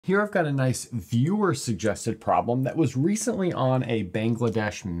Here I've got a nice viewer suggested problem that was recently on a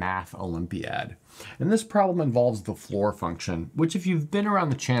Bangladesh math Olympiad. And this problem involves the floor function, which if you've been around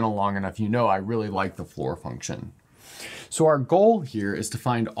the channel long enough, you know I really like the floor function. So our goal here is to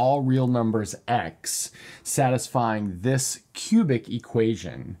find all real numbers x satisfying this cubic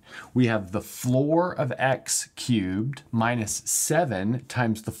equation. We have the floor of x cubed minus 7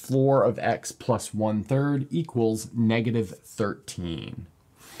 times the floor of x plus 1/3 equals -13.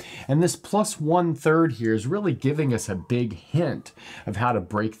 And this plus 1/3 here is really giving us a big hint of how to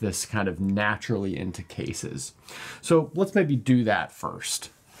break this kind of naturally into cases. So let's maybe do that first.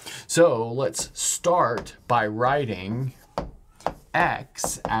 So let's start by writing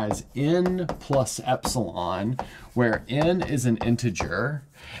x as n plus epsilon, where n is an integer,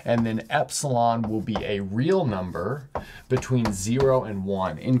 and then epsilon will be a real number between 0 and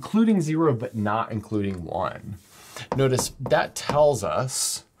 1, including 0 but not including 1. Notice that tells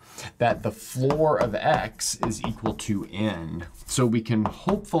us that the floor of x is equal to n. So we can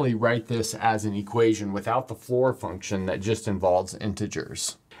hopefully write this as an equation without the floor function that just involves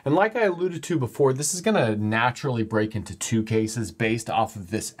integers. And like I alluded to before, this is gonna naturally break into two cases based off of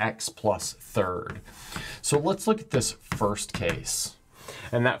this x plus third. So let's look at this first case.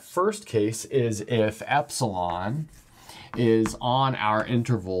 And that first case is if epsilon is on our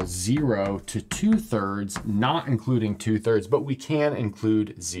interval 0 to 2/3, not including 2/3, but we can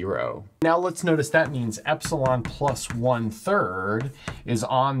include 0. Now let's notice that means epsilon plus 1/3 is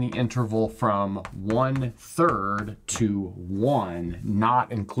on the interval from 1/3 to 1,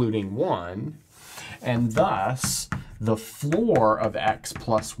 not including 1. And thus, the floor of x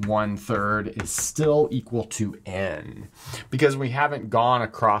plus 1/3 is still equal to n, because we haven't gone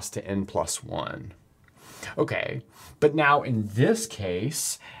across to n plus 1. Okay, but now in this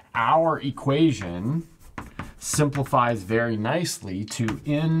case, our equation simplifies very nicely to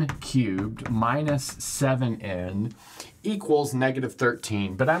n cubed minus 7n equals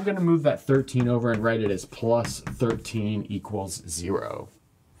 -13. But I'm going to move that 13 over and write it as plus 13 equals 0.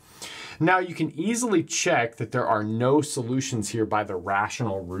 Now you can easily check that there are no solutions here by the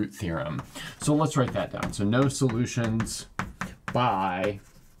rational root theorem. So let's write that down. So no solutions by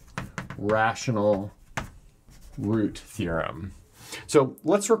rational root theorem. So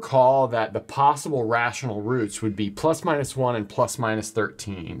let's recall that the possible rational roots would be plus minus 1 and plus minus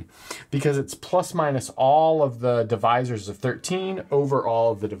 13, because it's plus minus all of the divisors of 13 over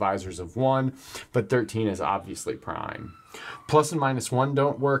all of the divisors of 1, but 13 is obviously prime. Plus and minus 1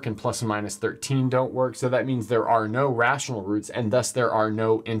 don't work, and plus and minus 13 don't work, so that means there are no rational roots, and thus there are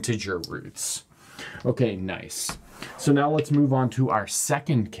no integer roots. Okay, nice. So now let's move on to our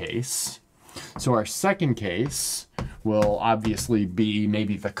second case. So our second case will obviously be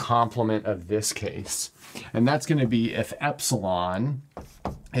maybe the complement of this case. And that's going to be if epsilon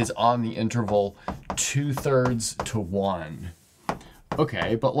is on the interval 2/3 to 1.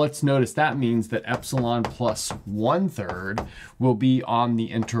 Okay, but let's notice that means that epsilon plus 1/3 will be on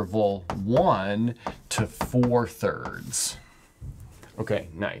the interval 1 to 4/3. Okay,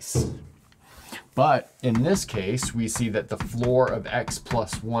 nice. But in this case, we see that the floor of x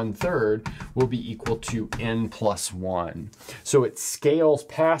plus 1/3 will be equal to n plus 1. So it scales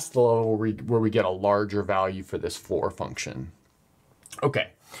past the level where we get a larger value for this floor function.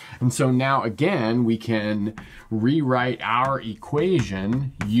 Okay, and so now again, we can rewrite our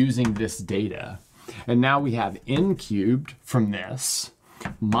equation using this data. And now we have n cubed from this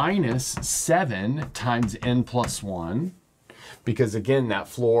minus 7 times n plus 1. Because again, that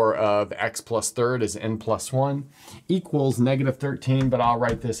floor of x plus third is n plus 1 equals -13, but I'll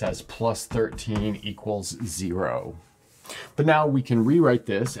write this as plus 13 equals 0. But now we can rewrite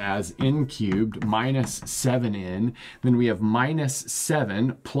this as n cubed minus 7n, then we have minus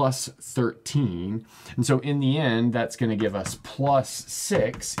 7 plus 13, and so in the end, that's going to give us plus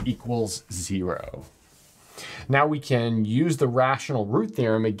 6 equals 0. Now we can use the rational root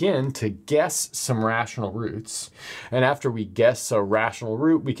theorem again to guess some rational roots. And after we guess a rational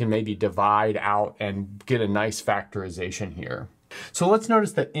root, we can maybe divide out and get a nice factorization here. So let's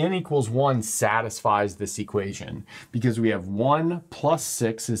notice that n equals 1 satisfies this equation, because we have 1 plus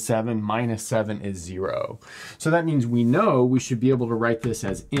 6 is 7 minus 7 is 0. So that means we know we should be able to write this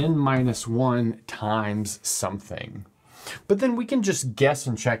as n minus 1 times something. But then we can just guess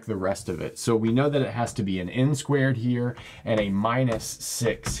and check the rest of it. So we know that it has to be an n squared here and a minus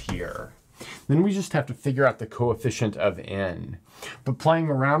 6 here. Then we just have to figure out the coefficient of n. But playing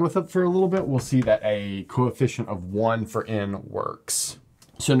around with it for a little bit, we'll see that a coefficient of 1 for n works.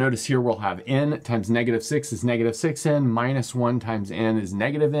 So notice here we'll have n times -6 is -6n, minus 1 times n is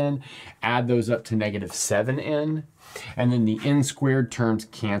 -n. Add those up to -7n. And then the n squared terms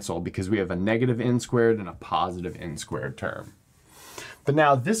cancel because we have a negative n squared and a positive n squared term. But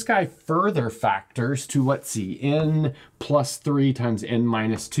now this guy further factors to, let's see, n plus 3 times n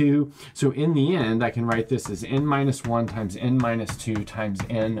minus 2. So in the end, I can write this as n minus 1 times n minus 2 times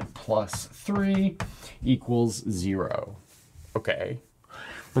n plus 3 equals 0. Okay.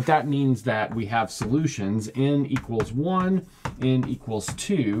 But that means that we have solutions n equals 1, n equals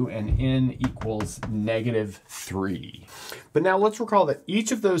 2, and n equals -3. But now let's recall that each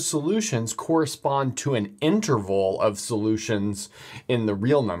of those solutions correspond to an interval of solutions in the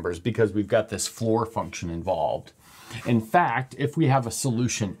real numbers because we've got this floor function involved. In fact, if we have a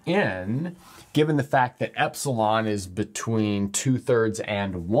solution n, given the fact that epsilon is between 2/3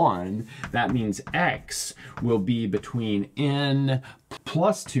 and 1, that means x will be between n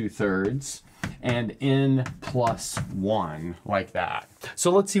plus 2/3 and n plus 1, like that.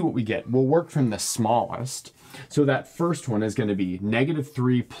 So let's see what we get. We'll work from the smallest. So that first one is going to be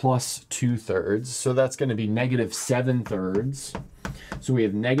 -3 plus 2/3. So that's going to be -7/3. So we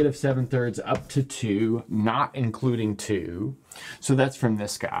have -7/3 up to 2, not including 2. So that's from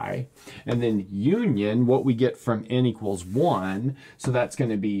this guy. And then union, what we get from n equals 1. So that's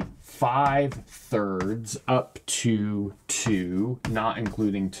going to be 5/3 up to 2, not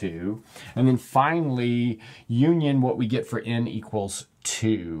including 2. And then finally, union, what we get for n equals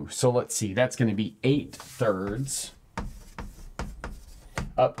 2. So let's see, that's going to be 8/3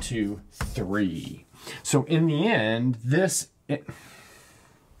 up to 3. So in the end, this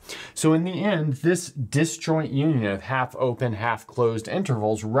disjoint union of half open, half closed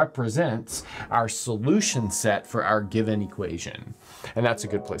intervals represents our solution set for our given equation. And that's a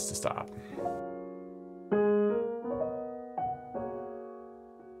good place to stop.